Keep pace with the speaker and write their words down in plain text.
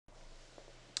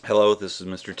Hello, this is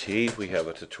Mr. T. We have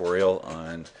a tutorial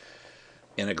on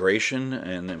integration,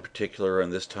 and in particular, on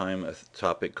this time, a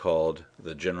topic called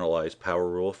the generalized power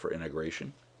rule for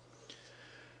integration.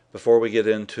 Before we get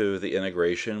into the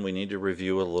integration, we need to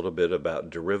review a little bit about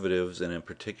derivatives, and in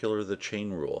particular, the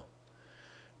chain rule.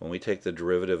 When we take the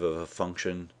derivative of a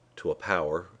function to a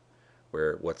power,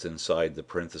 where what's inside the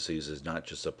parentheses is not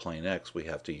just a plain x, we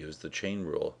have to use the chain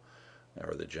rule,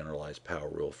 or the generalized power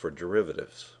rule for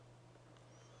derivatives.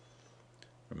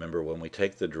 Remember, when we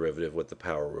take the derivative with the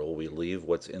power rule, we leave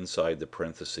what's inside the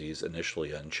parentheses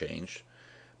initially unchanged,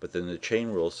 but then the chain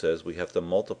rule says we have to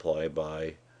multiply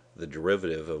by the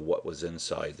derivative of what was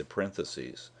inside the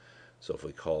parentheses. So if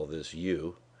we call this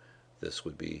u, this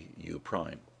would be u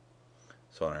prime.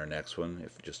 So on our next one,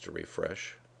 just to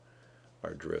refresh,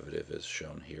 our derivative is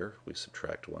shown here. We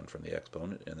subtract 1 from the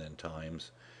exponent and then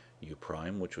times u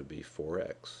prime, which would be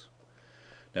 4x.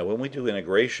 Now when we do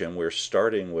integration, we're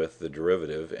starting with the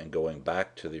derivative and going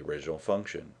back to the original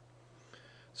function.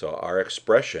 So our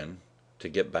expression to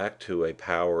get back to a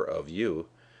power of u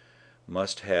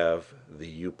must have the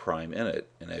u prime in it,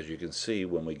 and as you can see,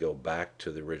 when we go back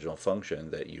to the original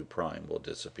function, that u prime will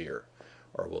disappear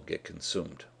or will get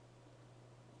consumed.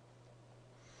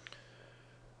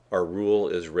 Our rule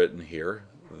is written here.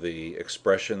 The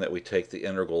expression that we take the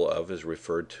integral of is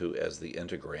referred to as the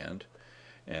integrand.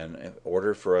 And in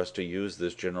order for us to use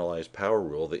this generalized power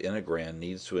rule, the integrand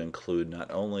needs to include not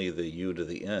only the u to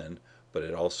the n, but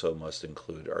it also must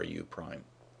include our u prime.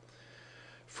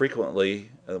 Frequently,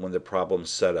 when the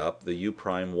problem's set up, the u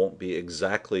prime won't be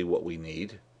exactly what we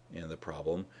need in the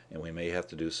problem, and we may have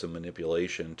to do some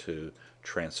manipulation to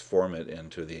transform it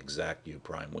into the exact u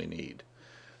prime we need.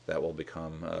 That will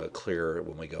become clearer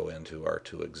when we go into our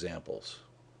two examples.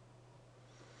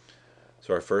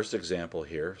 So our first example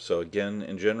here, so again,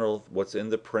 in general, what's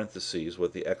in the parentheses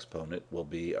with the exponent will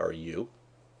be our u.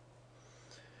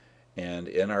 And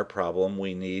in our problem,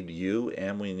 we need u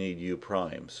and we need u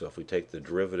prime. So if we take the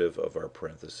derivative of our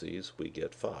parentheses, we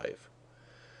get 5.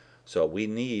 So we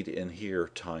need in here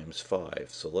times 5.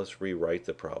 So let's rewrite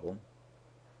the problem.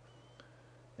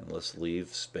 And let's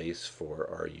leave space for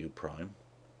our u prime.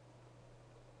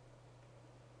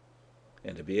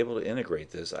 And to be able to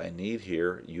integrate this, I need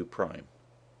here u prime.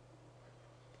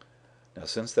 Now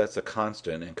since that's a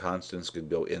constant, and constants could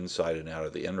go inside and out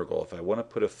of the integral, if I want to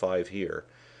put a 5 here,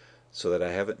 so that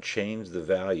I haven't changed the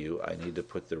value, I need to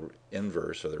put the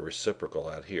inverse or the reciprocal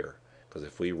out here. Because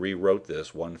if we rewrote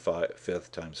this,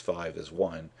 1/5 times 5 is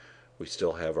 1, we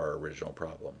still have our original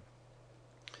problem.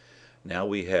 Now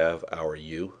we have our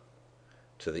u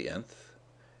to the nth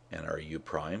and our u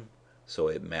prime, so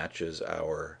it matches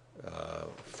our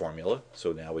formula.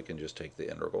 So now we can just take the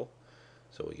integral.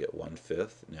 So we get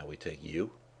 1/5. Now we take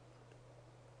u,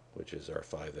 which is our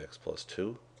 5x plus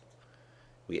 2.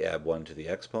 We add 1 to the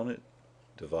exponent,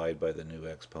 divide by the new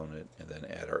exponent, and then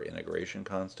add our integration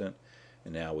constant.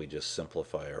 And now we just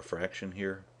simplify our fraction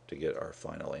here to get our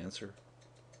final answer.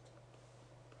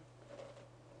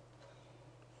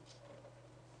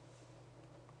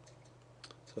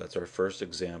 So that's our first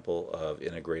example of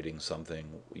integrating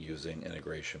something using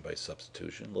integration by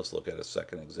substitution. Let's look at a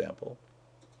second example.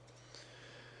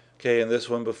 Okay, in this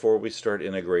one, before we start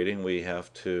integrating, we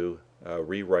have to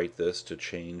rewrite this to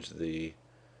change the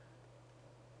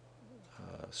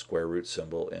square root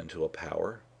symbol into a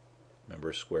power.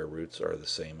 Remember, square roots are the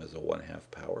same as a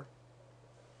 1/2 power.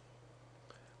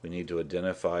 We need to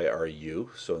identify our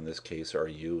u, so in this case our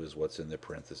u is what's in the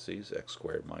parentheses, x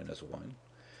squared minus 1.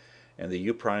 And the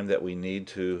u prime that we need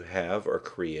to have or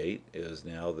create is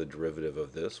now the derivative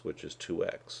of this, which is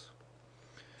 2x.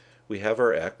 We have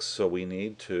our x, so we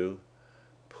need to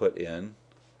put in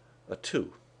a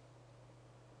 2.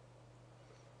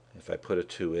 If I put a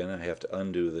 2 in, I have to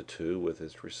undo the 2 with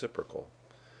its reciprocal.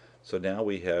 So now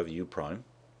we have u prime.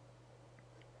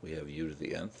 We have u to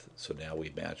the nth, so now we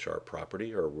match our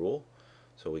property, our rule.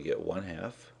 So we get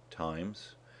 1/2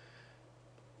 times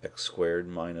x squared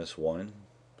minus 1,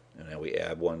 and now we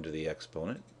add 1 to the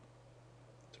exponent.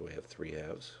 So we have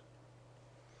 3/2.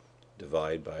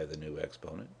 Divide by the new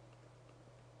exponent,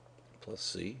 plus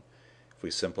c. If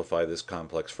we simplify this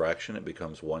complex fraction, it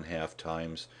becomes 1/2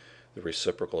 times the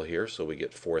reciprocal here, so we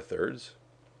get 4/3.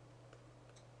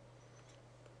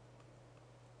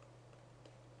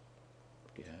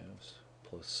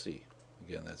 Plus c.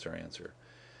 Again, that's our answer.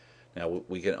 Now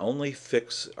we can only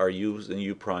fix our u's and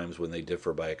u primes when they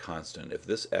differ by a constant. If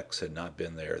this x had not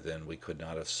been there, then we could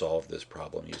not have solved this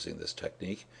problem using this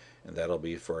technique, and that'll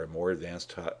be for a more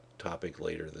advanced topic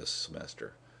later this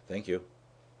semester. Thank you.